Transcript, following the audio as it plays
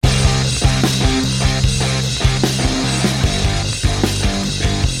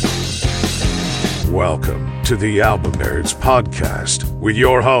welcome to the Album Nerds Podcast with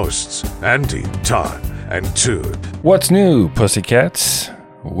your hosts, Andy, Todd, and Tood. What's new, pussycats?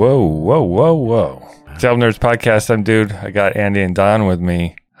 Whoa. It's Album Nerds Podcast. I'm Dude. I got Andy and Don with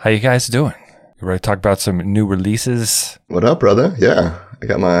me. How you guys doing? You ready to talk about some new releases? What up, brother? Yeah, I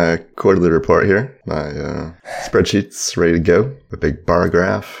got my quarterly report here. My spreadsheet's ready to go. A big bar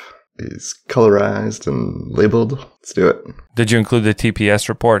graph. He's colorized and labeled. Let's do it. Did you include the TPS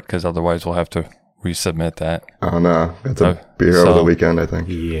report? Because otherwise we'll have to resubmit that. Oh, no. Got to be here over the weekend, I think.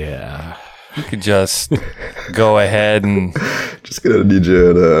 Yeah. You could just go ahead and... Just gonna need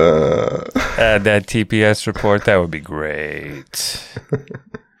you to... add that TPS report. That would be great.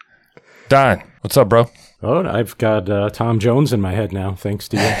 Don, what's up, bro? Oh, I've got Tom Jones in my head now, thanks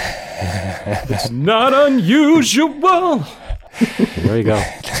to you. It's not unusual. There you go.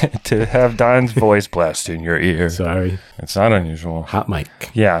 To have Don's voice blast in your ear. Sorry. It's not unusual. Hot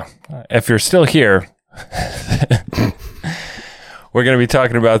mic. Yeah. If you're still here, we're going to be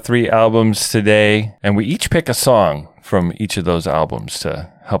talking about 3 albums today, and we each pick a song from each of those albums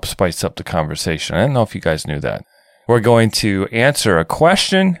to help spice up the conversation. I don't know if you guys knew that. We're going to answer a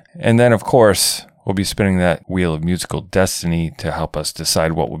question, and then, of course, we'll be spinning that wheel of musical destiny to help us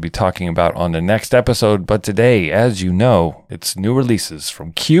decide what we'll be talking about on the next episode. But today, as you know, it's new releases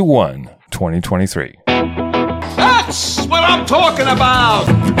from Q1 2023. That's what I'm talking about!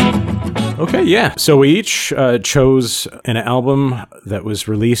 Okay, yeah. So we each chose an album that was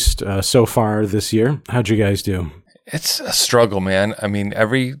released so far this year. How'd you guys do? It's a struggle, man. I mean,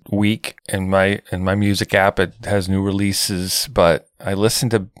 every week in my music app, it has new releases, but I listen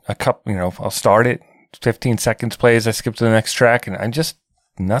to a couple, I'll start it, 15 seconds plays, I skip to the next track, and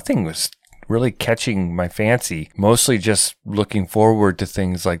nothing was really catching my fancy. Mostly just looking forward to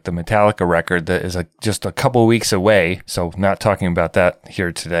things like the Metallica record that is just a couple weeks away, so not talking about that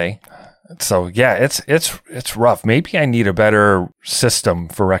here today. So yeah, it's rough. Maybe I need a better system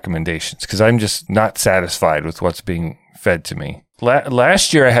for recommendations because I'm just not satisfied with what's being fed to me.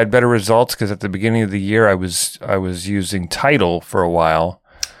 Last year I had better results because at the beginning of the year I was using Tidal for a while,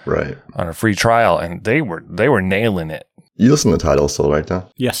 right, on a free trial, and they were nailing it. You listen to Tidal still, right, now?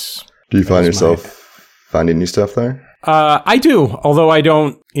 Yes. Do you find yourself finding new stuff there? I do, although I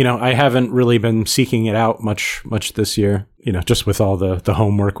don't, I haven't really been seeking it out much this year, just with all the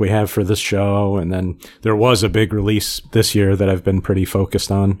homework we have for this show. And then there was a big release this year that I've been pretty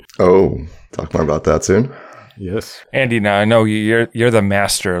focused on. Oh, talk more about that soon. Yes. Andy, now I know you're the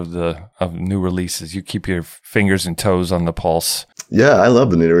master of new releases. You keep your fingers and toes on the pulse. Yeah, I love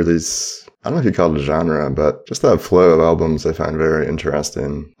the new release. I don't know if you call it a genre, but just that flow of albums I find very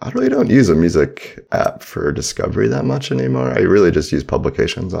interesting. I really don't use a music app for discovery that much anymore. I really just use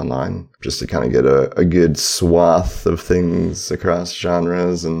publications online just to kind of get a good swath of things across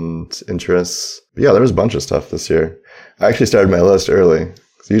genres and interests. But yeah, there was a bunch of stuff this year. I actually started my list early.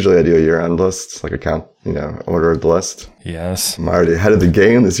 Usually I do a year-end list, like a count, order of the list. Yes. I'm already ahead of the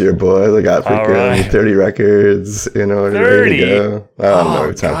game this year, boys. I got freaking 30 records in order, 30? ready to go. I don't know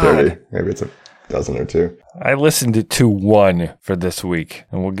if it's not God. 30. Maybe it's a dozen or two. I listened to 1 for this week,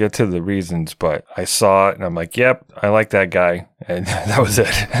 and we'll get to the reasons, but I saw it, and I'm like, yep, I like that guy, and that was it.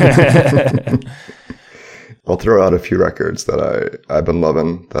 I'll throw out a few records that I've been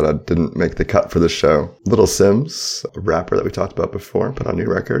loving that I didn't make the cut for this show. Little Sims, a rapper that we talked about before, put out a new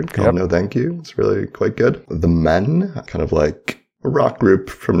record called No Thank You. It's really quite good. The Men, kind of like a rock group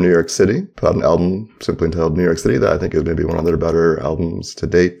from New York City, put out an album simply entitled New York City that I think is maybe one of their better albums to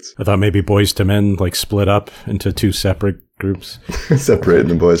date. I thought maybe Boys to Men split up into 2 separate groups. Separating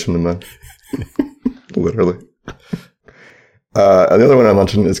the boys from the men. Literally. And the other one I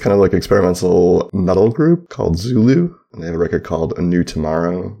mentioned is kind of like experimental metal group called Zulu. And they have a record called A New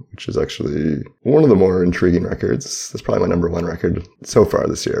Tomorrow, which is actually one of the more intriguing records. That's probably my number 1 record so far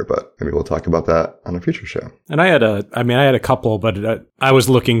this year, but maybe we'll talk about that on a future show. And I had a couple, but I was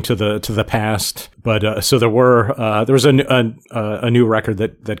looking to the past. But so there was a new record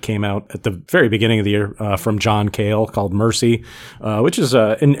that came out at the very beginning of the year from John Cale called Mercy, which is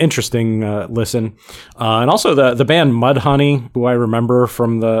an interesting listen. And also the band Mudhoney, who I remember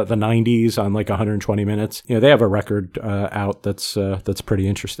from the 90s on 120 Minutes. They have a record out that's pretty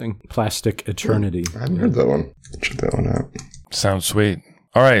interesting. Plastic Eternity. I haven't heard that one. Check that one out. Sounds sweet.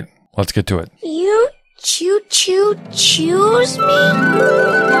 All right, let's get to it. You choose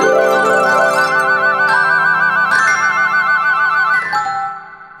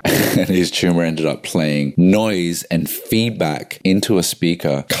And Yves Tumor ended up playing noise and feedback into a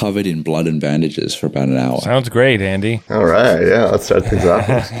speaker covered in blood and bandages for about an hour. Sounds great, Andy. All right. Yeah, let's start things off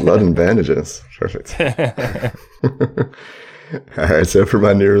with blood and bandages. Perfect. All right, so for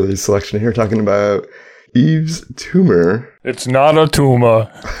my new release selection here, talking about Yves Tumor. It's not a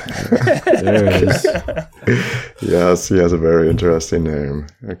tumor. There it is. Yes, he has a very interesting name.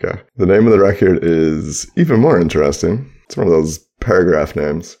 Okay. The name of the record is even more interesting. It's one of those paragraph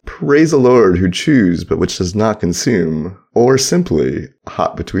names. Praise the Lord who chews but which does not consume, or simply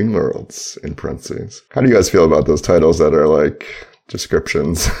Hot Between Worlds, in parentheses. How do you guys feel about those titles that are like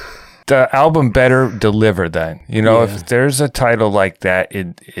descriptions? The album better deliver that. You know, if there's a title like that,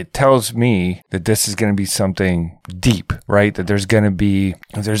 it tells me that this is going to be something deep, right? That there's going to be,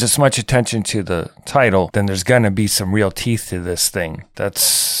 if there's this much attention to the title, then there's going to be some real teeth to this thing.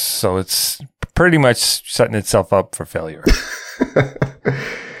 So it's pretty much setting itself up for failure.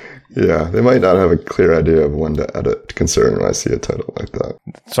 Yeah, they might not have a clear idea of when to edit concern when I see a title like that.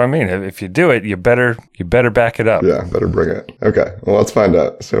 So I mean, if you do it, you better back it up. Yeah, better bring it. Okay, well, let's find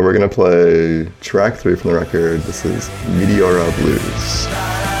out. So we're going to play track 3 from the record. This is Meteora Blues.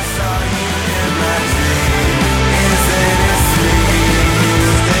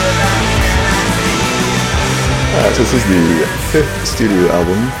 So this is the 5th studio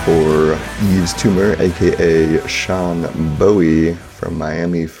album for Yves Tumor, aka Sean Bowie, from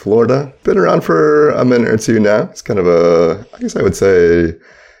Miami, Florida. Been around for a minute or two now. It's kind of a, I guess I would say,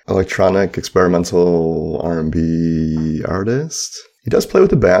 electronic, experimental R&B artist. He does play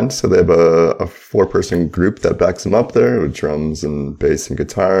with a band, so they have a 4-person group that backs him up there with drums and bass and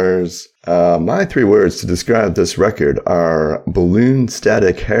guitars. My 3 words to describe this record are balloon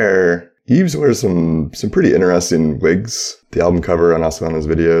static hair. Yves wears some pretty interesting wigs. The album cover and also on his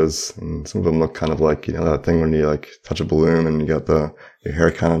videos. And some of them look kind of like, you know, that thing when you like touch a balloon and you got your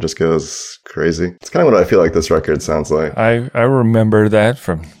hair kind of just goes crazy. It's kind of what I feel like this record sounds like. I remember that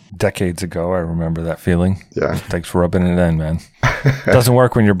from decades ago. I remember that feeling. Yeah. Thanks for rubbing it in, man. Doesn't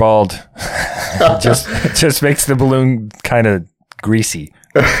work when you're bald. It just makes the balloon kind of greasy.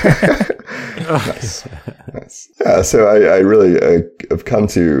 Nice. Yeah, so I really have come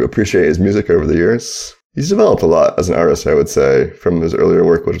to appreciate his music over the years. He's developed a lot as an artist, I would say, from his earlier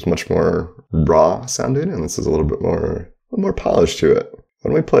work, which was much more raw sounding, and this is a little bit more polished to it. Why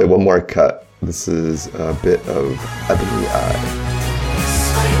don't we play one more cut? This is a bit of Ebony Eye.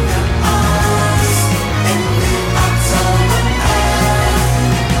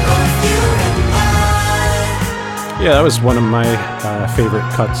 Yeah, that was one of my favorite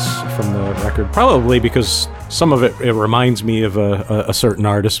cuts from the record. Probably because some of it reminds me of a certain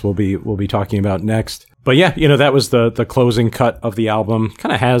artist we'll be talking about next. But yeah, you know, that was the closing cut of the album.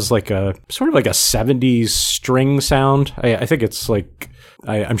 Kind of has like a sort of like a 70s string sound. I think it's like,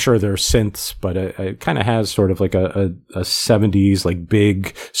 I'm sure they're synths, but it kind of has sort of like a 70s like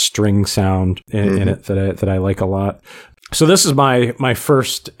big string sound in it that I like a lot. So this is my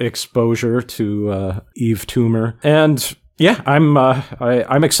first exposure to Yves Tumor, and yeah,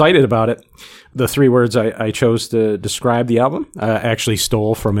 I'm excited about it. The 3 words I chose to describe the album I actually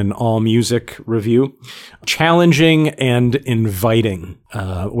stole from an AllMusic review: challenging and inviting.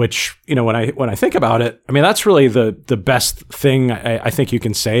 Which, you know, when I think about it, I mean, that's really the best thing I think you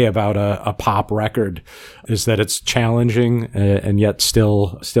can say about a pop record, is that it's challenging and yet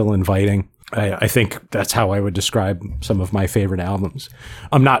still inviting. I think that's how I would describe some of my favorite albums.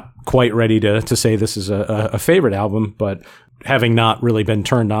 I'm not quite ready to say this is a favorite album, but having not really been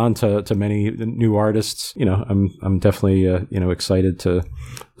turned on to many new artists, you know, I'm definitely excited to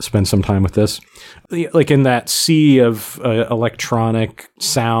spend some time with this. Like in that sea of electronic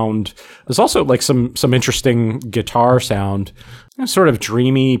sound, there's also like some interesting guitar sound. Sort of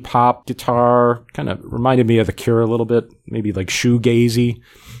dreamy pop guitar, kind of reminded me of The Cure a little bit, maybe like shoegazy.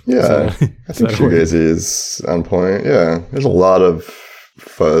 Yeah, I think shoegazy is on point. Yeah, there's a lot of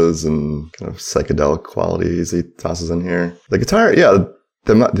fuzz and kind of psychedelic qualities he tosses in here. The guitar, yeah,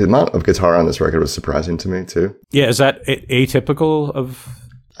 the amount of guitar on this record was surprising to me too. Yeah, is that atypical of...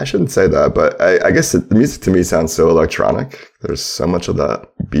 I shouldn't say that, but I guess the music to me sounds so electronic. There's so much of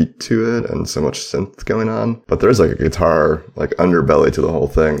that beat to it and so much synth going on. But there's like a guitar like underbelly to the whole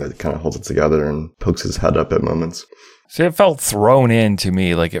thing that kind of holds it together and pokes his head up at moments. See, it felt thrown in to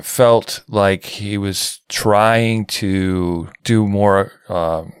me. Like it felt like he was trying to do more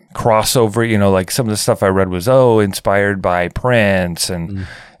crossover. You know, like some of the stuff I read was, inspired by Prince and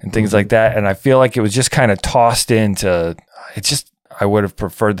things like that. And I feel like it was just kind of tossed into it. Just, I would have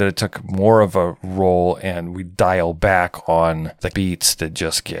preferred that it took more of a role and we dial back on the beats that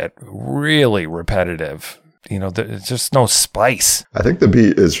just get really repetitive. You know, there's just no spice. I think the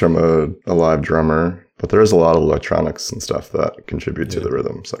beat is from a live drummer, But there is a lot of electronics and stuff that contribute to the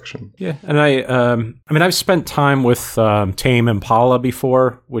rhythm section. Yeah, and I've spent time with Tame Impala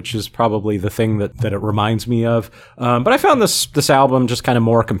before, which is probably the thing that it reminds me of. But I found this album just kind of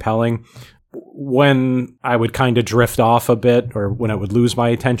more compelling. When I would kind of drift off a bit, or when I would lose my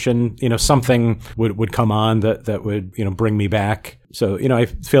attention, something would come on that would, bring me back. So, I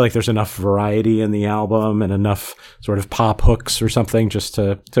feel like there's enough variety in the album and enough sort of pop hooks or something just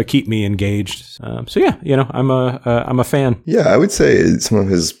to keep me engaged. So yeah, I'm a fan. Yeah, I would say some of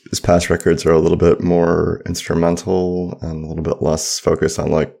his past records are a little bit more instrumental and a little bit less focused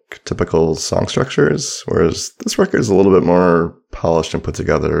on like typical song structures, whereas this record is a little bit more polished and put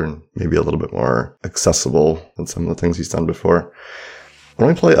together and maybe a little bit more accessible than some of the things he's done before. Why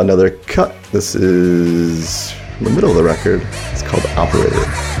don't we play another cut? This is in the middle of the record. It's called Operator.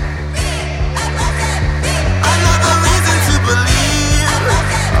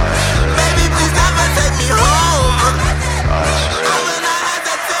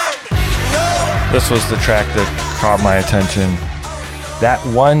 This was the track that caught my attention. That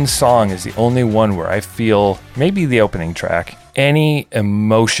one song is the only one where I feel, maybe the opening track, any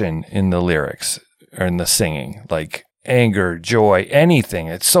emotion in the lyrics or in the singing, like anger, joy, anything.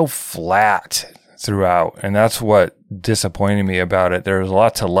 It's so flat throughout, and that's what disappointed me about it. There was a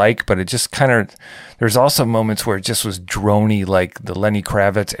lot to like, but it just kind of, there's also moments where it just was drony, like the Lenny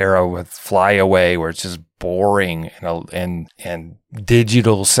Kravitz era with Fly Away, where it's just boring and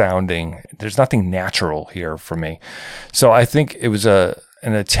digital sounding. There's nothing natural here for me. So I think it was an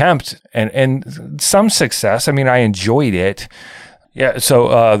attempt and some success. I mean, I enjoyed it. Yeah.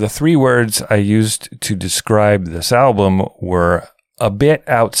 So the three words I used to describe this album were a bit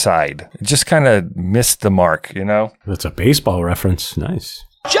outside. It just kind of missed the mark, That's a baseball reference. Nice.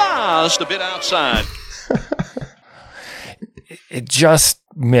 Just a bit outside. It just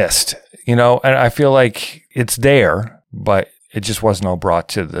missed, and I feel like it's there, but it just wasn't all brought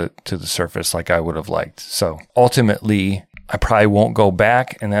to the surface like I would have liked. So ultimately, I probably won't go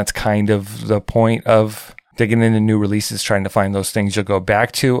back, and that's kind of the point of digging into new releases, trying to find those things you'll go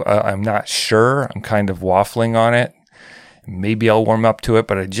back to. I'm not sure. I'm kind of waffling on it. Maybe I'll warm up to it,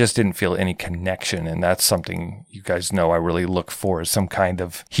 but I just didn't feel any connection. And that's something you guys know I really look for, is some kind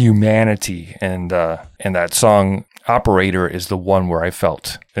of humanity. And that song Operator is the one where I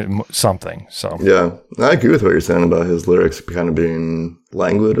felt something. So yeah, I agree with what you're saying about his lyrics kind of being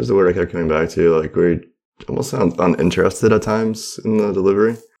languid is the word I kept coming back to, like where he almost sounds uninterested at times in the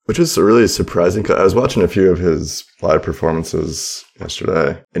delivery, which is really surprising. I was watching a few of his live performances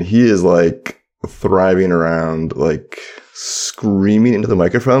yesterday, and he is like thriving around, like screaming into the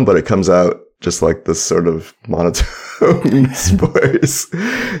microphone, but it comes out just like this sort of monotone voice.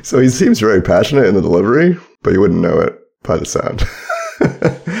 So he seems very passionate in the delivery, but you wouldn't know it by the sound.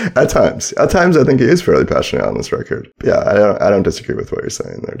 At times, I think he is fairly passionate on this record. But yeah, I don't disagree with what you're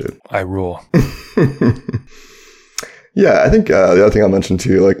saying there, dude. I rule. Yeah, I think the other thing I'll mention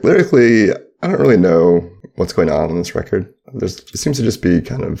too, like lyrically, I don't really know what's going on this record. There seems to just be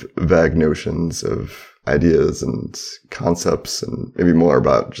kind of vague notions of ideas and concepts, and maybe more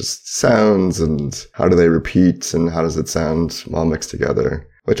about just sounds and how do they repeat and how does it sound all mixed together,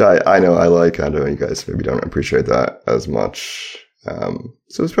 which I know I like. I know you guys maybe don't appreciate that as much.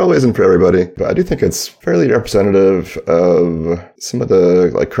 So this probably isn't for everybody, but I do think it's fairly representative of some of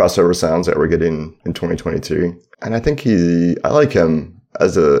the like crossover sounds that we're getting in 2022. And I think I like him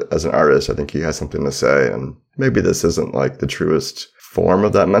as an artist. I think he has something to say, and maybe this isn't like the truest form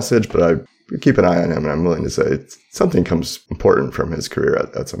of that message, but I keep an eye on him, and I'm willing to say something comes important from his career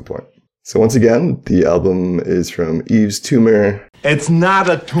at some point. So once again, the album is from Yves Tumor. It's not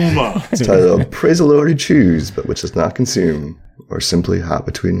a tumor. It's titled Praise the Lord Who Chews, but which does not consume, or simply hop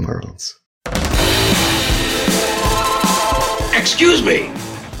between worlds. Excuse me.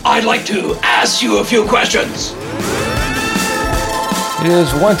 I'd like to ask you a few questions. It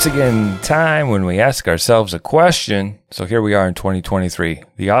is once again time when we ask ourselves a question. So here we are in 2023.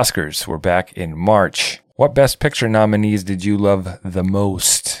 The Oscars were back in March. What Best Picture nominees did you love the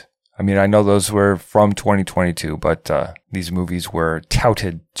most? I mean, I know those were from 2022, but these movies were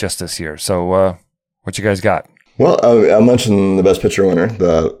touted just this year. So what you guys got? Well, I'll mention the Best Picture winner.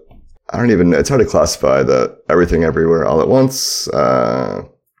 I don't even know. It's hard to classify that Everything Everywhere All at Once.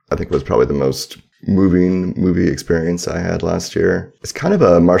 I think was probably the most moving movie experience I had last year. It's kind of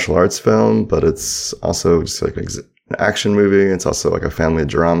a martial arts film, but it's also just like an action movie. It's also like a family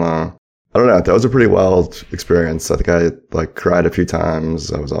drama. I don't know. That was a pretty wild experience. I think I like cried a few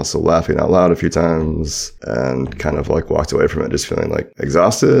times. I was also laughing out loud a few times, and kind of like walked away from it just feeling like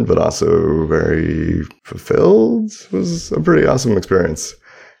exhausted, but also very fulfilled. It was a pretty awesome experience.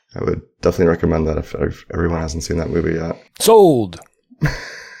 I would definitely recommend that if everyone hasn't seen that movie yet. Sold.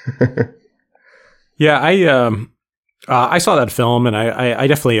 Yeah, I saw that film, and I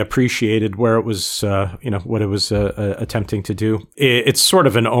definitely appreciated where it was, what it was attempting to do. It's sort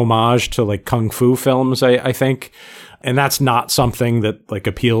of an homage to like kung fu films, I think, and that's not something that like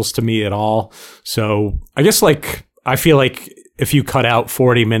appeals to me at all. So I guess like I feel like if you cut out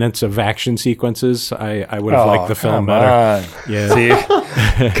 40 minutes of action sequences, I would have liked the film better. Yeah. See?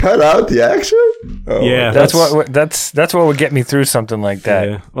 Cut out the action? Oh, Yeah, That's what would get me through something like that.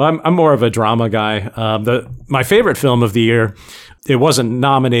 Yeah. Well, I'm more of a drama guy. My favorite film of the year, it wasn't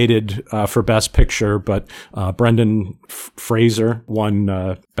nominated for Best Picture, but Brendan Fraser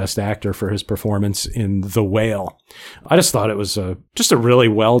won Best Actor for his performance in The Whale. I just thought it was just a really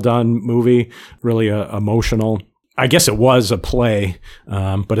well done movie, really emotional. I guess it was a play,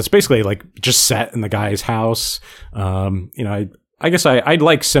 but it's basically like just set in the guy's house. I guess I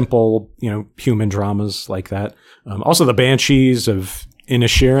like simple, human dramas like that. Also, The Banshees of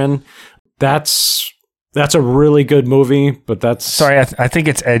Inisherin. That's a really good movie, but that's... Sorry, I think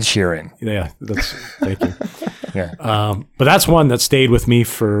it's Ed Sheeran. Yeah, thank you. Yeah. But that's one that stayed with me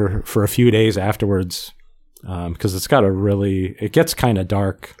for a few days afterwards. Because it's got it gets kind of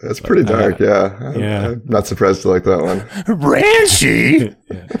dark. It's pretty dark, yeah. I'm not surprised to like that one. Ranchy!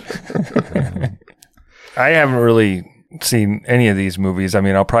 I haven't really seen any of these movies. I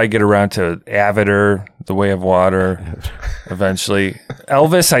mean, I'll probably get around to Avatar, The Way of Water, eventually.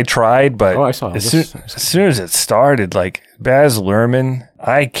 Elvis, I tried, but I saw Elvis. As soon as it started, like Baz Luhrmann,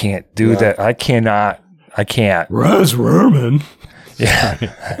 I can't do that. I can't. Baz Luhrmann. Yeah.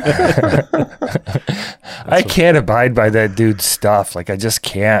 I can't abide by that dude's stuff. Like, I just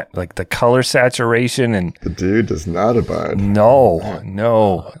can't. Like, the color saturation and... The dude does not abide.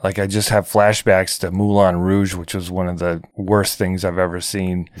 No. Like, I just have flashbacks to Moulin Rouge, which was one of the worst things I've ever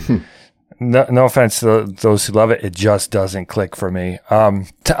seen. No offense to those who love it. It just doesn't click for me. On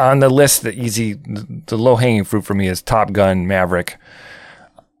the list, the low-hanging fruit for me is Top Gun Maverick.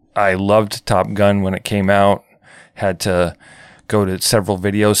 I loved Top Gun when it came out. Had to go to several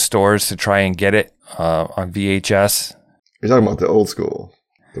video stores to try and get it on VHS. You're talking about the old school,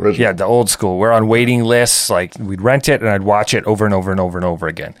 the original. Yeah, the old school. We're on waiting lists. Like, we'd rent it and I'd watch it over and over and over and over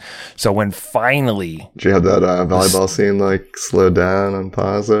again. So when finally... Did you have that volleyball scene like slowed down and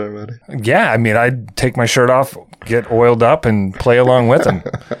pause there, buddy? Yeah, I mean, I'd take my shirt off, get oiled up, and play along with them.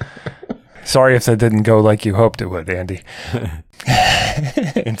 Sorry if that didn't go like you hoped it would, Andy.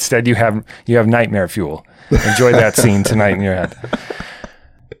 Instead, you have nightmare fuel. Enjoy that scene tonight in your head.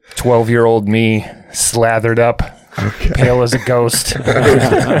 12-year-old me, slathered up, pale as a ghost. What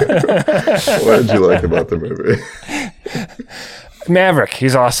did you like about the movie? Maverick,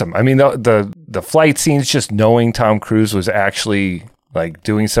 he's awesome. I mean, the flight scenes, just knowing Tom Cruise was actually like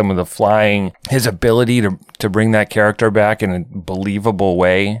doing some of the flying, his ability to bring that character back in a believable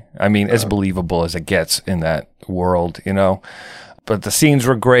way. I mean, as believable as it gets in that world, But the scenes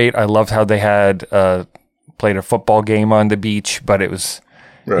were great. I loved how they had played a football game on the beach, but it was,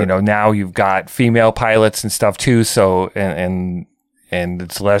 right. Now you've got female pilots and stuff too. So, and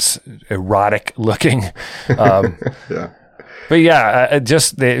it's less erotic looking. Yeah. But yeah, it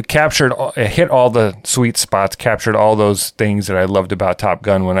hit all the sweet spots, captured all those things that I loved about Top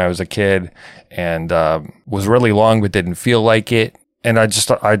Gun when I was a kid, and was really long but didn't feel like it. And I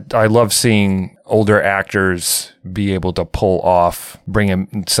love seeing older actors be able to pull off,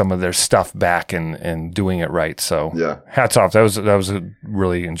 bringing some of their stuff back and doing it right. So yeah, hats off. That was a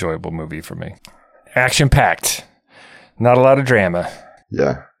really enjoyable movie for me. Action packed, not a lot of drama.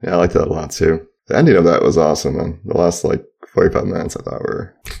 Yeah, I liked that a lot too. The ending of that was awesome, man. The last 45 minutes I thought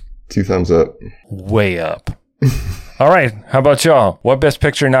were 2 thumbs up. Way up. All right. How about y'all? What Best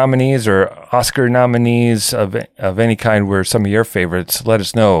Picture nominees or Oscar nominees of any kind were some of your favorites? Let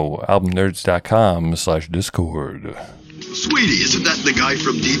us know. albumnerds.com/Discord. Sweetie, isn't that the guy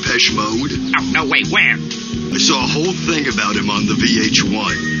from Depeche Mode? Oh, no, wait, where? I saw a whole thing about him on the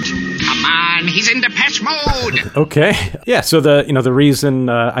VH1. Come on, he's in Depeche Mode! Okay. Yeah, so the reason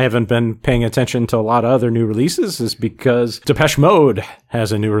I haven't been paying attention to a lot of other new releases is because Depeche Mode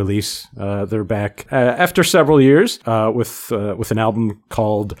has a new release. They're back after several years with an album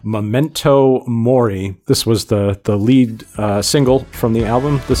called Memento Mori. This was the lead single from the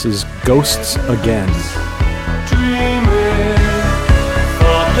album. This is Ghosts Again.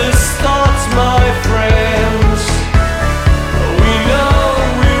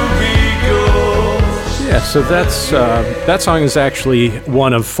 So that song is actually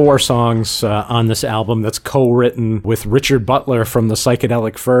one of 4 songs on this album that's co-written with Richard Butler from the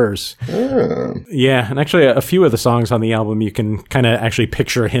Psychedelic Furs. Yeah, and actually a few of the songs on the album you can kind of actually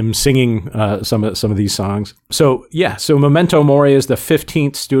picture him singing some of these songs. So Memento Mori is the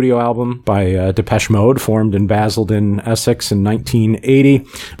 15th studio album by Depeche Mode, formed in Basildon, Essex in 1980.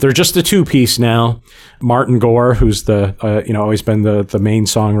 They're just a 2-piece now. Martin Gore, who's always been the main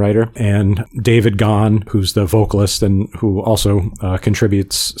songwriter, and David Gaughan, who's the vocalist and who also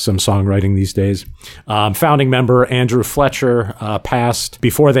contributes some songwriting these days. Founding member Andrew Fletcher passed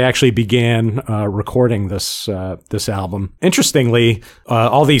before they actually began recording this album. Interestingly,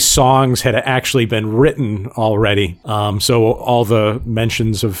 all these songs had actually been written already. So all the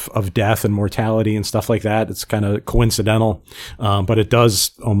mentions of death and mortality and stuff like that, it's kind of coincidental, but it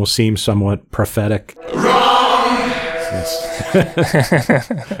does almost seem somewhat prophetic.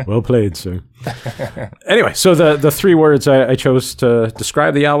 Yes. Well played, sir. Anyway, so the 3 words I chose to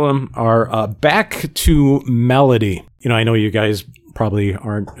describe the album are back to melody. I know you guys probably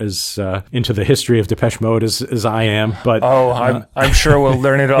aren't as into the history of Depeche Mode as I am, but I'm sure we'll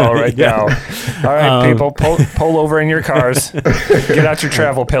learn it all right now. All right, people, pull over in your cars. Get out your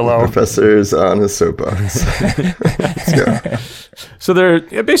travel pillow. Professor's on his soapbox. Let's go. So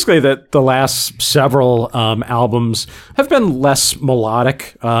they're basically the last several albums have been less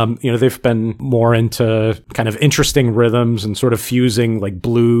melodic. They've been more into kind of interesting rhythms and sort of fusing like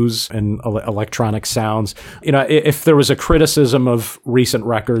blues and electronic sounds. If there was a criticism of recent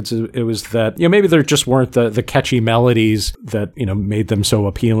records, it was that maybe there just weren't the catchy melodies that made them so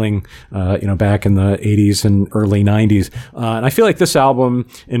appealing back in the 80s and early 90s. And I feel like this album,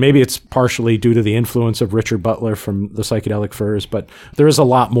 and maybe it's partially due to the influence of Richard Butler from the Psychedelic Furs, but there is a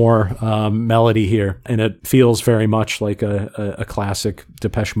lot more melody here, and it feels very much like a classic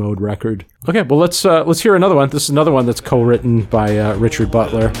Depeche Mode record. Okay, well let's hear another one. This is another one that's co-written by Richard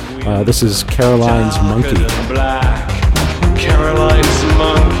Butler. This is Caroline's Monkey. Caroline's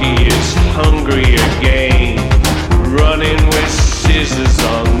monkey is hungry again, running with scissors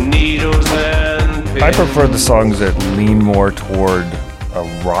on needles and pins. I prefer the songs that lean more toward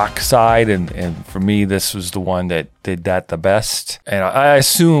a rock side, and for me this was the one that did that the best. And I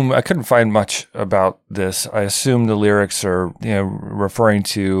assume, I couldn't find much about this, I assume the lyrics are referring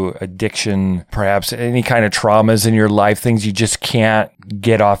to addiction, perhaps any kind of traumas in your life, things you just can't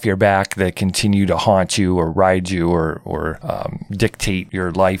get off your back that continue to haunt you or ride you or dictate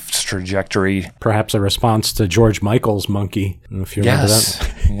your life's trajectory. Perhaps a response to George Michael's Monkey, I don't know if you remember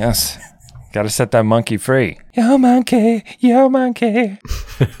that. Yes. Got to set that monkey free. Yo, monkey, yo, monkey.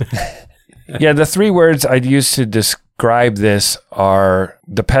 Yeah, the 3 words I'd use to describe this are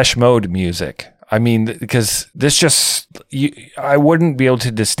Depeche Mode music. I mean, because this just, I wouldn't be able to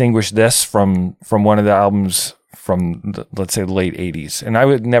distinguish this from one of the albums from, let's say, the late 80s. And I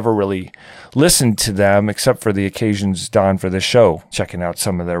would never really listen to them except for the occasions done for this show, checking out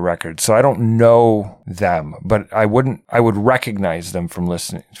some of their records. So I don't know them, but I would recognize them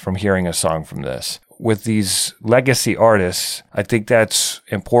from hearing a song from this. With these legacy artists, I think that's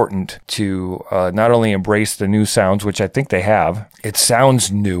important to not only embrace the new sounds, which I think they have. It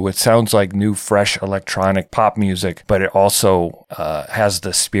sounds new. It sounds like new, fresh electronic pop music, but it also has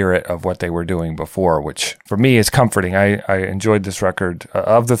the spirit of what they were doing before, which for me is comforting. I enjoyed this record.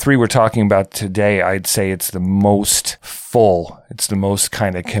 Of the 3 we're talking about today, I'd say it's the most full. It's the most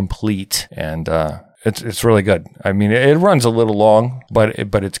kind of complete, and it's really good. I mean, it runs a little long, but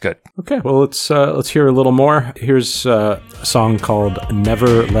it's good. Okay, well let's hear a little more. Here's a song called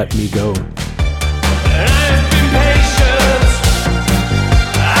 "Never Let Me Go."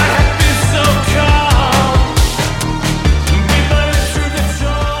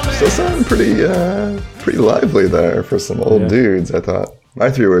 Still sound pretty lively there for some old dudes, I thought. My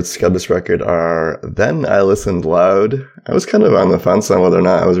 3 words to describe this record are, then I listened loud. I was kind of on the fence on whether or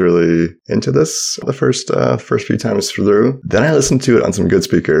not I was really into this the first few times through. Then I listened to it on some good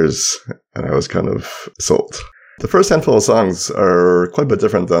speakers, and I was kind of sold. The first handful of songs are quite a bit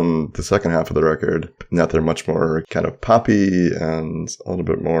different than the second half of the record, in that they're much more kind of poppy and a little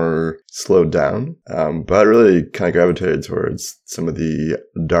bit more slowed down. But I really kind of gravitated towards some of the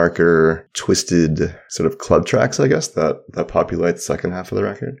darker, twisted sort of club tracks, I guess, that populate the second half of the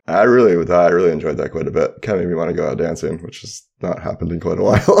record. I really enjoyed that quite a bit. Kind of made me want to go out dancing, which has not happened in quite a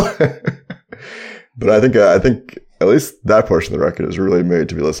while. But I think at least that portion of the record is really made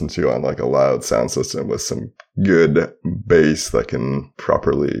to be listened to on like a loud sound system with some good bass that can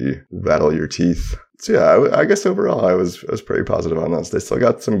properly rattle your teeth. So yeah, I guess overall I was pretty positive on this. They still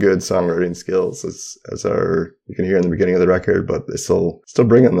got some good songwriting skills, you can hear in the beginning of the record, but they still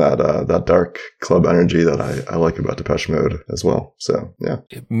bring in that dark club energy that I like about Depeche Mode as well. So yeah,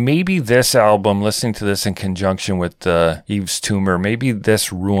 maybe this album, listening to this in conjunction with Yves Tumor, maybe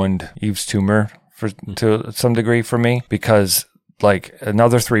this ruined Yves Tumor to some degree for me, because like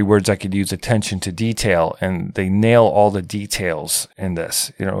another 3 words I could use, attention to detail, and they nail all the details in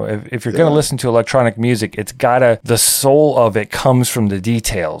this. You know, if you're going to listen to electronic music, the soul of it comes from the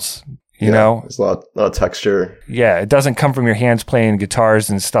details. You know, there's a lot of texture. Yeah, it doesn't come from your hands playing guitars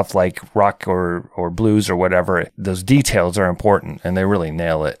and stuff like rock or blues or whatever. Those details are important, and they really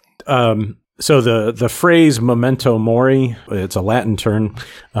nail it. So the phrase Memento Mori, it's a Latin term,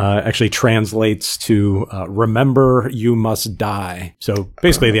 actually translates to remember you must die. So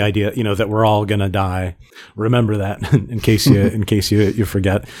basically the idea, that we're all going to die. Remember that in case you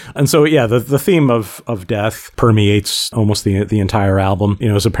forget. And so, yeah, the theme of death permeates almost the entire album.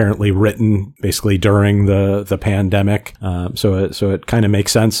 It's apparently written basically during the pandemic. So it kind of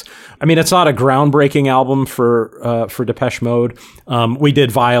makes sense. I mean, it's not a groundbreaking album for Depeche Mode. We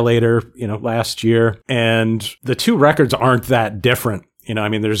did Violator, last year, and the 2 records aren't that different. I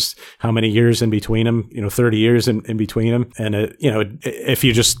mean, there's how many years in between them? 30 years in between them. And, if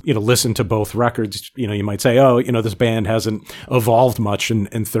you just, listen to both records, you might say, oh, this band hasn't evolved much in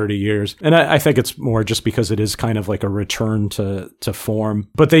 30 years. And I think it's more just because it is kind of like a return to form.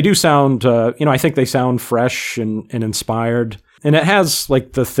 But they do sound, I think they sound fresh and inspired. And it has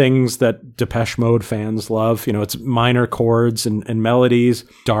like the things that Depeche Mode fans love. It's minor chords and melodies,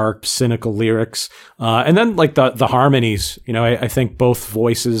 dark, cynical lyrics. And then like the harmonies, I think both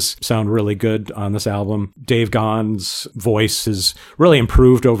voices sound really good on this album. Dave Gahan's voice has really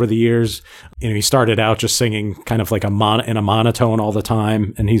improved over the years. He started out just singing kind of like in a monotone all the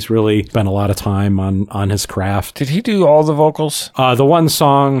time. And he's really spent a lot of time on his craft. Did he do all the vocals? The one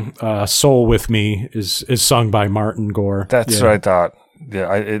song, Soul With Me, is sung by Martin Gore. That's what I thought.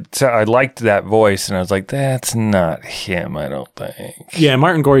 Yeah, I liked that voice, and I was like, that's not him, I don't think. Yeah,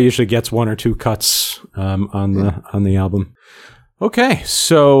 Martin Gore usually gets 1 or 2 cuts on the album. Okay,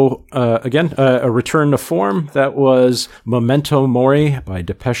 so again, a return to form. That was Memento Mori by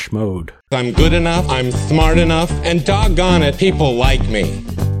Depeche Mode. I'm good enough, I'm smart enough, and doggone it, people like me.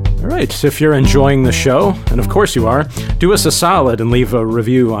 All right, if you're enjoying the show, and of course you are, do us a solid and leave a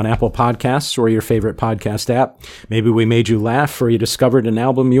review on Apple Podcasts or your favorite podcast app. Maybe we made you laugh or you discovered an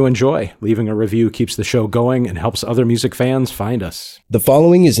album you enjoy. Leaving a review keeps the show going and helps other music fans find us. The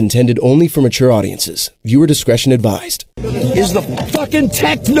following is intended only for mature audiences. Viewer discretion advised. Is the fucking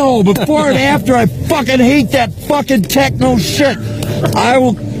techno before and after. I fucking hate that fucking techno shit.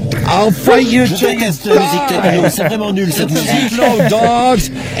 I'll fight you till you die. No dogs.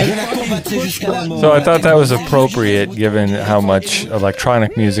 So I thought that was appropriate given how much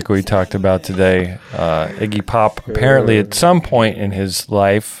electronic music we talked about today. Iggy Pop apparently at some point in his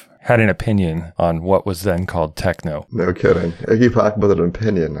life had an opinion on what was then called techno. No kidding. Iggy Pop with an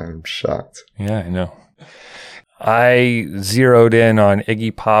opinion. I'm shocked. Yeah, I know. I zeroed in on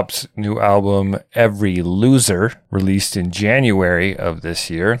Iggy Pop's new album, Every Loser, released in January of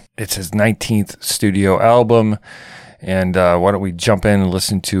this year. It's his 19th studio album. And why don't we jump in and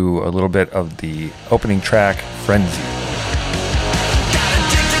listen to a little bit of the opening track, Frenzy.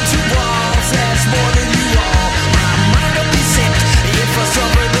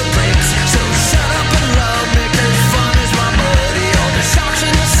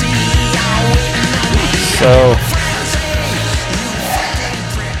 So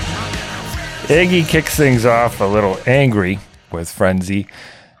Iggy kicks things off a little angry with Frenzy.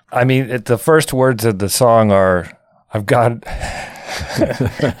 I mean, the first words of the song are, I've got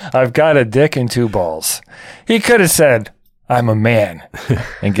a dick and 2 balls. He could have said, I'm a man,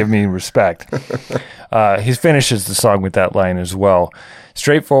 and give me respect. He finishes the song with that line as well.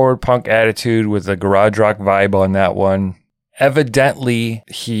 Straightforward punk attitude with a garage rock vibe on that one. Evidently,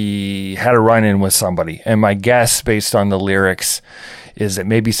 he had a run-in with somebody. And my guess, based on the lyrics, is that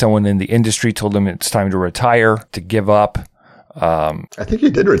maybe someone in the industry told him it's time to retire, to give up. I think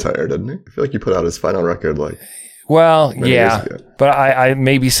he did retire, didn't he? I feel like he put out his final record well, yeah. But I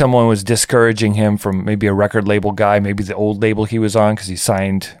maybe someone was discouraging him from maybe a record label guy, maybe the old label he was on, because he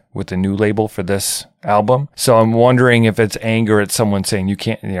signed with the new label for this album. So I'm wondering if it's anger at someone saying you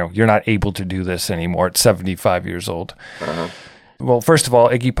can't, you're not able to do this anymore at 75 years old. Uh-huh. Well, first of all,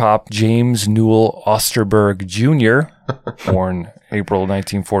 Iggy Pop, James Newell Osterberg Jr., born April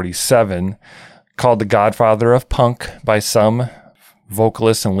 1947, called the godfather of punk by some,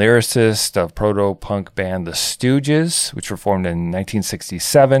 vocalist and lyricist of proto-punk band The Stooges, which were formed in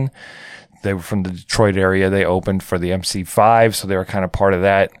 1967. They were from the Detroit area. They opened for the MC5, so they were kind of part of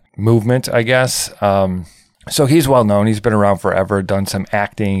that movement, I guess. So he's well known. He's been around forever, done some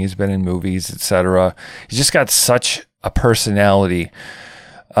acting. He's been in movies, etc. He's just got such a personality.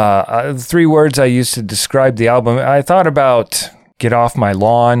 3 words I used to describe the album. I thought about get off my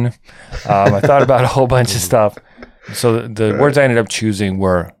lawn. I thought about a whole bunch of stuff. So the words I ended up choosing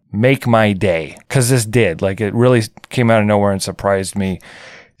were make my day, because this did. Like, it really came out of nowhere and surprised me.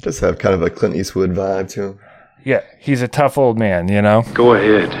 He does have kind of a Clint Eastwood vibe to him. Yeah, he's a tough old man, you know? Go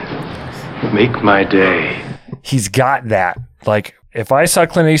ahead. Make my day. He's got that. Like, if I saw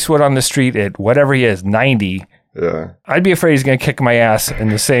Clint Eastwood on the street at whatever he is, 90, I'd be afraid he's going to kick my ass.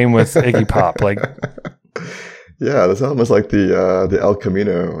 And the same with Iggy Pop. Like, yeah, this album is like the El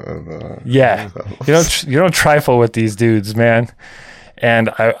Camino of. You don't trifle with these dudes, man.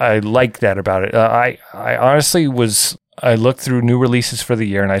 And I like that about it. I honestly I looked through new releases for the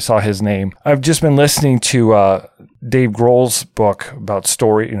year and I saw his name. I've just been listening to Dave Grohl's book about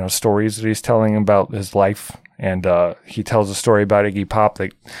stories that he's telling about his life. And he tells a story about Iggy Pop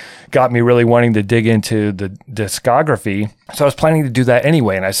that got me really wanting to dig into the discography. So I was planning to do that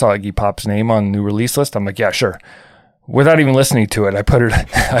anyway. And I saw Iggy Pop's name on the new release list. I'm like, yeah, sure. Without even listening to it,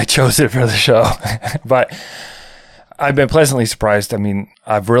 I chose it for the show. But I've been pleasantly surprised. I mean,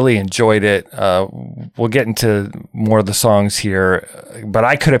 I've really enjoyed it. We'll get into more of the songs here, but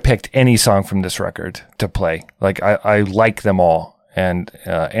I could have picked any song from this record to play. Like, I like them all. And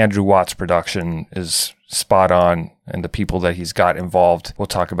Andrew Watt's production is spot on, and the people that he's got involved, we'll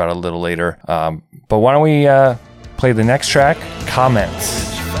talk about a little later. But why don't we play the next track, Comments.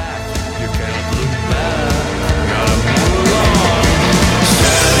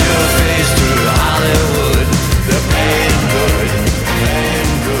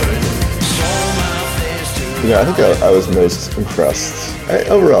 Yeah, I think I was most impressed.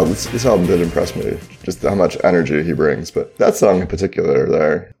 Overall, this album did impress me, just how much energy he brings. But that song in particular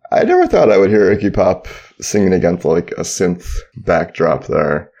there, I never thought I would hear Iggy Pop singing against like a synth backdrop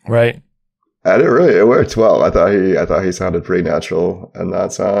there. Right. And it worked well. I thought he sounded pretty natural in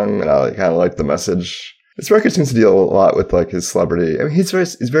that song, and I kind of liked the message. This record seems to deal a lot with like his celebrity. I mean, he's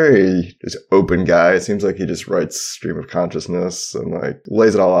very just open guy. It seems like he just writes stream of consciousness and like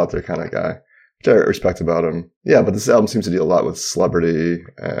lays it all out there kind of guy, which I respect about him. Yeah, but this album seems to deal a lot with celebrity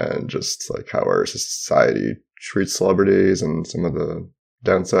and just like how our society treats celebrities and some of the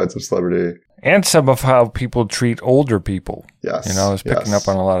downsides of celebrity. And some of how people treat older people. Yes. You know, I was picking up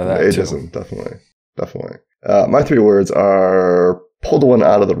on a lot of that ageism, too. Definitely. My 3 words are pulled one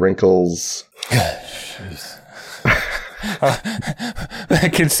out of the wrinkles.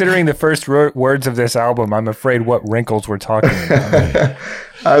 Considering the first words of this album, I'm afraid what wrinkles we're talking about.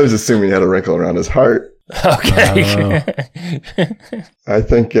 I was assuming he had a wrinkle around his heart. Okay. I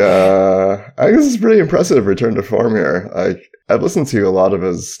think this is pretty impressive return to form here. Like, I've listened to a lot of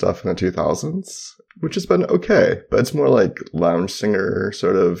his stuff in the 2000s, which has been okay, but it's more like lounge singer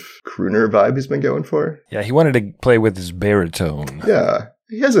sort of crooner vibe he's been going for. Yeah, he wanted to play with his baritone. Yeah.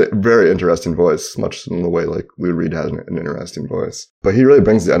 He has a very interesting voice, much in the way like Lou Reed has an interesting voice. But he really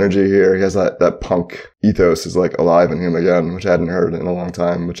brings the energy here. He has that punk ethos is like alive in him again, which I hadn't heard in a long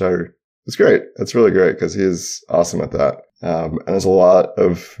time, it's great. It's really great because he is awesome at that. And there's a lot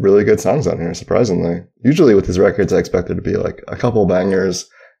of really good songs on here, surprisingly. Usually with his records, I expect there to be like a couple bangers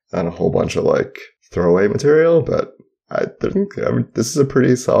and a whole bunch of like throwaway material, but I think this is a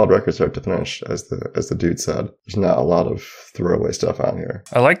pretty solid record start to finish, as the dude said. There's not a lot of throwaway stuff on here.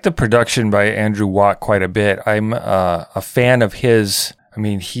 I like the production by Andrew Watt quite a bit. I'm a fan of his. I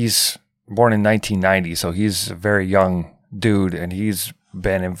mean, he's born in 1990, so he's a very young dude, and he's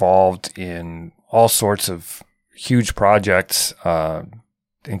been involved in all sorts of huge projects,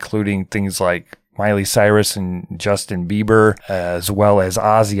 including things like Miley Cyrus and Justin Bieber, as well as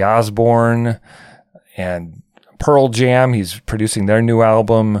Ozzy Osbourne and Pearl Jam. He's producing their new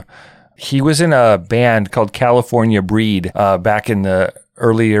album. He was in a band called California Breed back in the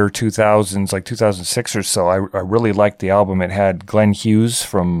earlier 2000s, like 2006 or so. I really liked the album. It had Glenn Hughes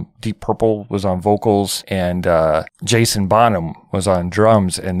from Deep Purple was on vocals, and Jason Bonham was on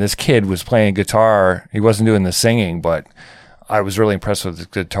drums. And this kid was playing guitar. He wasn't doing the singing, but I was really impressed with his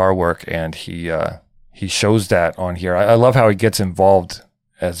guitar work, and he shows that on here. I love how he gets involved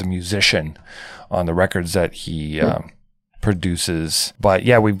as a musician on the records that he produces. But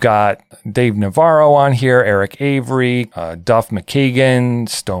yeah, we've got Dave Navarro on here, Eric Avery, Duff McKagan,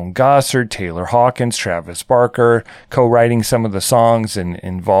 Stone Gossard, Taylor Hawkins, Travis Barker, co-writing some of the songs and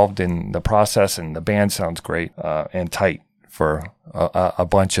involved in the process, and the band sounds great and tight for a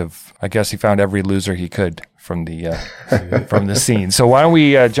bunch of, I guess he found every loser he could from the from the scene. So why don't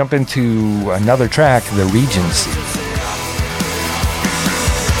we jump into another track, The Regency.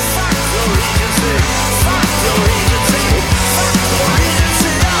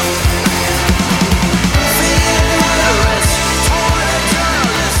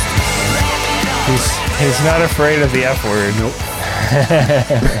 He's not afraid of the F word. Nope.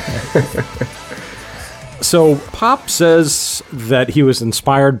 So Pop says that he was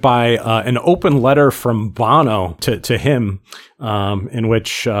inspired by an open letter from Bono to him, in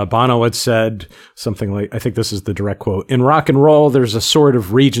which Bono had said something like, I think this is the direct quote, "In rock and roll, there's a sort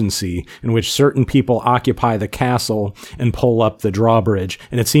of regency in which certain people occupy the castle and pull up the drawbridge.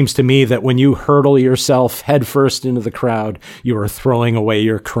 And it seems to me that when you hurtle yourself headfirst into the crowd, you are throwing away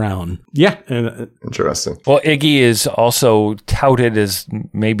your crown." Yeah. Interesting. Well, Iggy is also touted as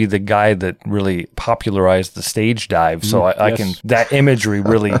maybe the guy that really popularized the stage dive. So I can, that imagery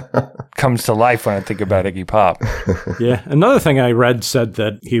really comes to life when I think about Iggy Pop. Yeah. Another thing I read said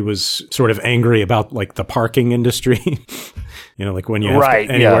that he was sort of angry about like the parking industry. You know, like when you have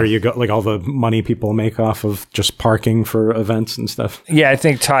anywhere you go, like all the money people make off of just parking for events and stuff. Yeah, I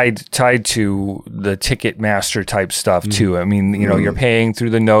think tied to the Ticketmaster type stuff too. I mean, you know, you're paying through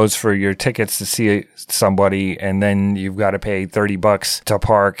the nose for your tickets to see somebody, and then you've got to pay $30 to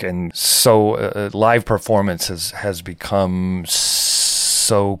park. And so live performance has become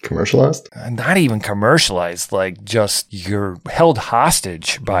so commercialized? Not even commercialized, like just you're held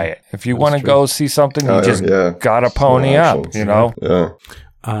hostage by it. If you want to go see something, you just gotta pony up, you know? Yeah.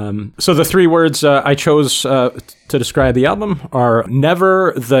 So the three words I chose to describe the album are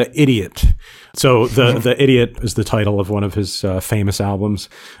 "Never the Idiot." So the Idiot is the title of one of his famous albums.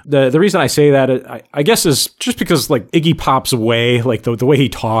 The reason I say that, I guess, is just because like Iggy Pop's way, like the way he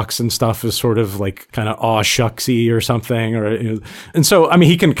talks and stuff is sort of like kind of aw shucksy or something, and so I mean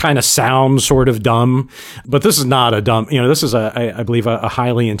he can kind of sound sort of dumb, but this is not a dumb. You know, this is I believe a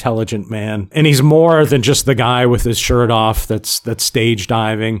highly intelligent man, and he's more than just the guy with his shirt off that's stage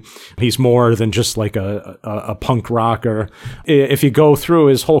diving. He's more than just like a punk rocker. If you go through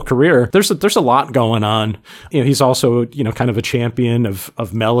his whole career, there's a lot going on. You know, he's also, you know, kind of a champion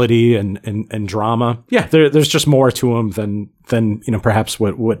of melody and drama. Yeah, there's just more to him than you know, perhaps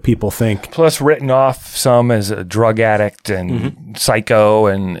what people think. Plus written off some as a drug addict and psycho,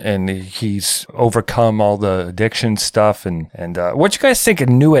 and he's overcome all the addiction stuff. And what you guys think of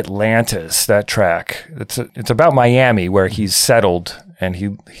New Atlantis, that track? It's about Miami, where he's settled and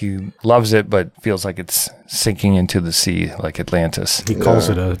he loves it, but feels like it's sinking into the sea like Atlantis. He calls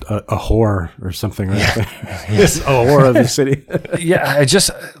it a whore or something, right? Yes, a whore of the city. Yeah, I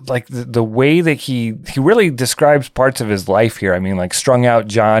just like the way that he really describes parts of his life here. I mean, like Strung Out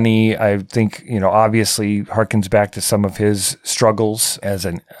Johnny, I think, you know, obviously harkens back to some of his struggles as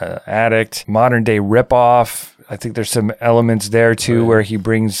an addict. Modern Day Ripoff, I think there's some elements there too, where he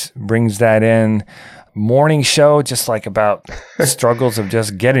brings that in. Morning Show, just like about struggles of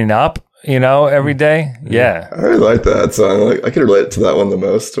just getting up, you know, every day. Yeah. I really like that song. Like, I can relate to that one the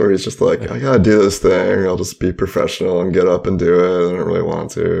most, where he's just like, I gotta do this thing. I'll just be professional and get up and do it. I don't really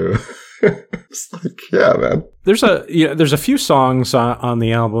want to. It's like, yeah, man. There's a few songs on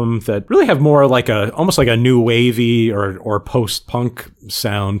the album that really have more like almost like a new wavy or post-punk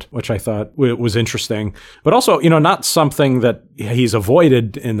sound, which I thought was interesting, but also, you know, not something that he's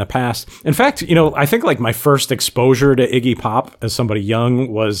avoided in the past. In fact, you know, I think like my first exposure to Iggy Pop as somebody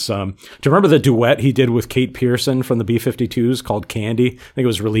young was, do you remember the duet he did with Kate Pearson from the B-52s called Candy? I think it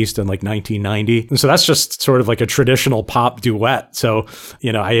was released in like 1990. And so that's just sort of like a traditional pop duet. So,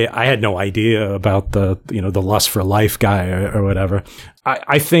 you know, I had no idea about the Lust for Life guy or whatever.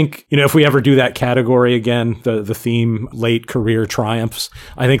 I think, you know, if we ever do that category again, the theme late career triumphs,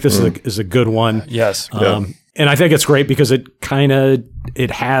 I think this is a good one. Yes. And I think it's great because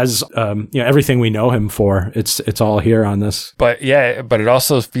it has, you know, everything we know him for. It's all here on this. But yeah, but it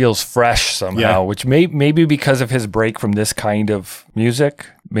also feels fresh somehow, which maybe because of his break from this kind of music.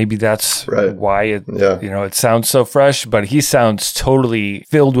 Maybe that's why it, you know, it sounds so fresh, but he sounds totally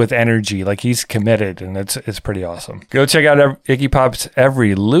filled with energy, like he's committed, and it's pretty awesome. Go check out Iggy Pop's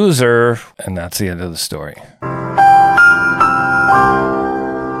Every Loser, and that's the end of the story.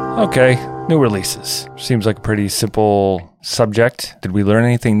 Okay, new releases. Seems like a pretty simple subject. Did we learn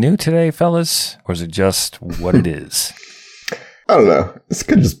anything new today, fellas? Or is it just what it is? I don't know. This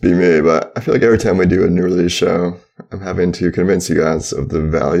could just be me, but I feel like every time we do a new release show, I'm having to convince you guys of the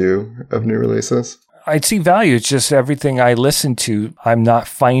value of new releases. I see value. It's just everything I listen to, I'm not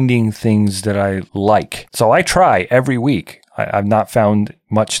finding things that I like. So I try every week. I've not found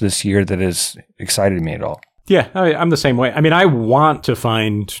much this year that has excited me at all. Yeah, I'm the same way. I mean, I want to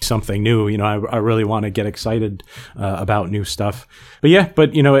find something new. I really want to get excited about new stuff. But yeah,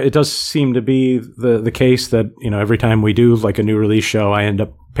 it does seem to be the case that, every time we do like a new release show, I end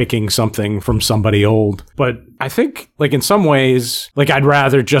up picking something from somebody old. But I think, like, in some ways, like, I'd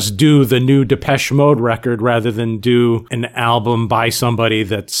rather just do the new Depeche Mode record rather than do an album by somebody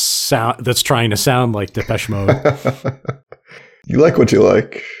that's trying to sound like Depeche Mode. You like what you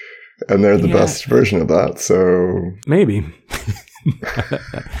like. And they're the best version of that, so... Maybe.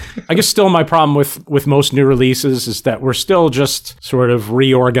 I guess still my problem with most new releases is that we're still just sort of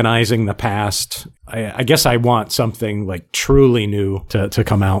reorganizing the past. I guess I want something like truly new to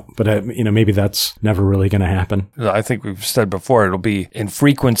come out, but maybe that's never really going to happen. I think we've said before, it'll be in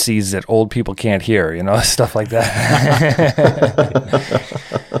frequencies that old people can't hear, stuff like that.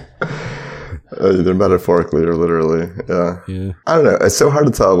 Either metaphorically or literally. Yeah. I don't know. It's so hard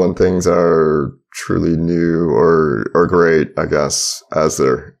to tell when things are truly new or great, I guess, as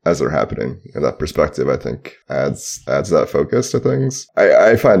they're happening. And that perspective, I think, adds that focus to things.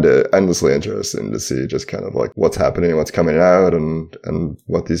 I find it endlessly interesting to see just kind of like what's happening, what's coming out, and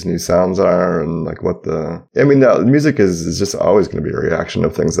what these new sounds are, and like music is just always going to be a reaction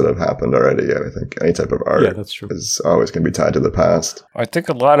of things that have happened already. I think any type of art that's true. is always going to be tied to the past. I think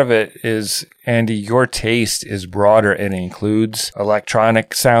a lot of it is, Andy, your taste is broader and includes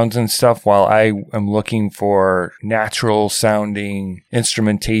electronic sounds and stuff, while I am looking for natural sounding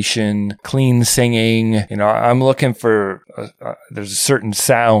instrumentation, clean singing. I'm looking for there's a certain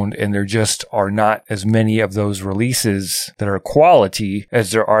sound, and there just are not as many of those releases that are quality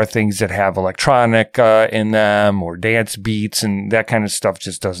as there are things that have electronic in them or dance beats, and that kind of stuff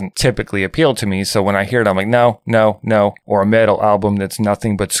just doesn't typically appeal to me. So when I hear it, I'm like, no. Or a metal album that's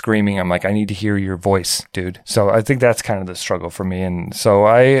nothing but screaming, I'm like, I need to hear your voice, dude. So I think that's kind of the struggle for me. And so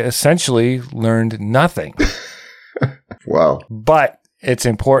I essentially learned nothing. Wow. But it's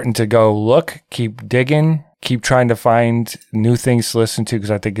important to go look, keep digging, keep trying to find new things to listen to, because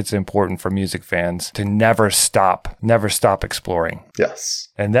I think it's important for music fans to never stop exploring. Yes.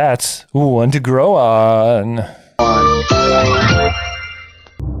 And that's one to grow on.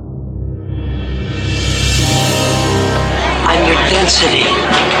 I'm your density.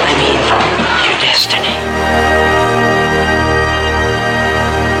 I mean, your destiny.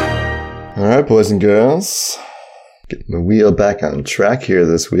 All right, boys and girls. Getting the wheel back on track here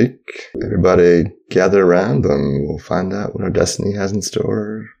this week. Everybody gather around and we'll find out what our destiny has in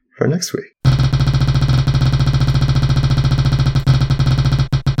store for next week.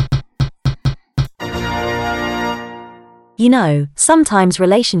 Sometimes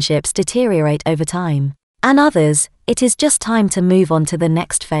relationships deteriorate over time. And others, it is just time to move on to the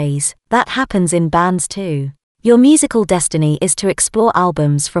next phase. That happens in bands too. Your musical destiny is to explore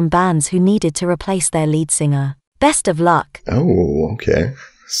albums from bands who needed to replace their lead singer. Best of luck. Oh, okay.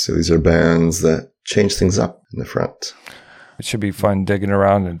 So these are bands that change things up in the front. It should be fun digging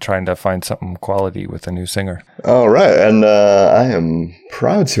around and trying to find something quality with a new singer. All right. And I am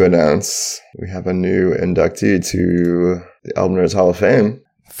proud to announce we have a new inductee to the Album Nerds Hall of Fame.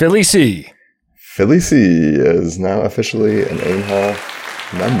 Philly C. Philly C is now officially an AIM Hall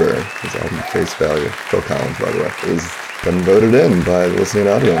member. His album Face Value, Phil Collins, by the way, has been voted in by the listening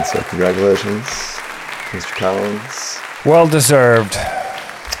audience. So congratulations, Mr. Collins. Well deserved.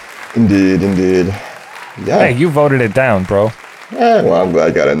 Indeed. Yeah. Hey, you voted it down, bro. Well, I'm glad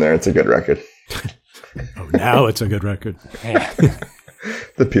I got in there. It's a good record. Now it's a good record.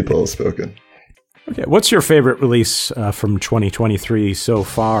 The people have spoken. Okay, what's your favorite release from 2023 so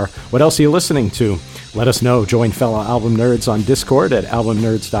far? What else are you listening to? Let us know. Join fellow album nerds on Discord at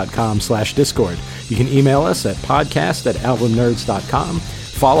albumnerds.com/Discord. You can email us at podcast@albumnerds.com.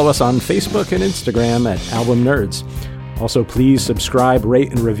 Follow us on Facebook and Instagram at Album Nerds. Also, please subscribe,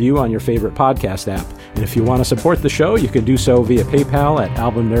 rate, and review on your favorite podcast app. And if you want to support the show, you can do so via PayPal at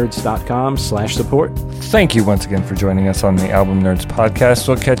albumnerds.com/support. Thank you once again for joining us on the Album Nerds podcast.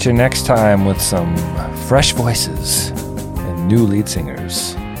 We'll catch you next time with some fresh voices and new lead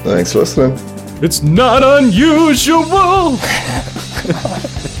singers. Thanks for listening. It's not unusual.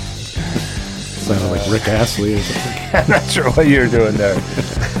 Sounded like Rick Astley or something. I'm not sure what you're doing there.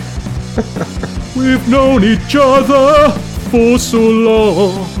 We've known each other for so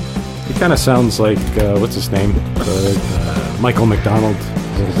long. It kind of sounds like, what's his name? Michael McDonald.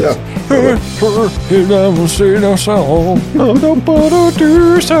 Yeah. He never seen a song.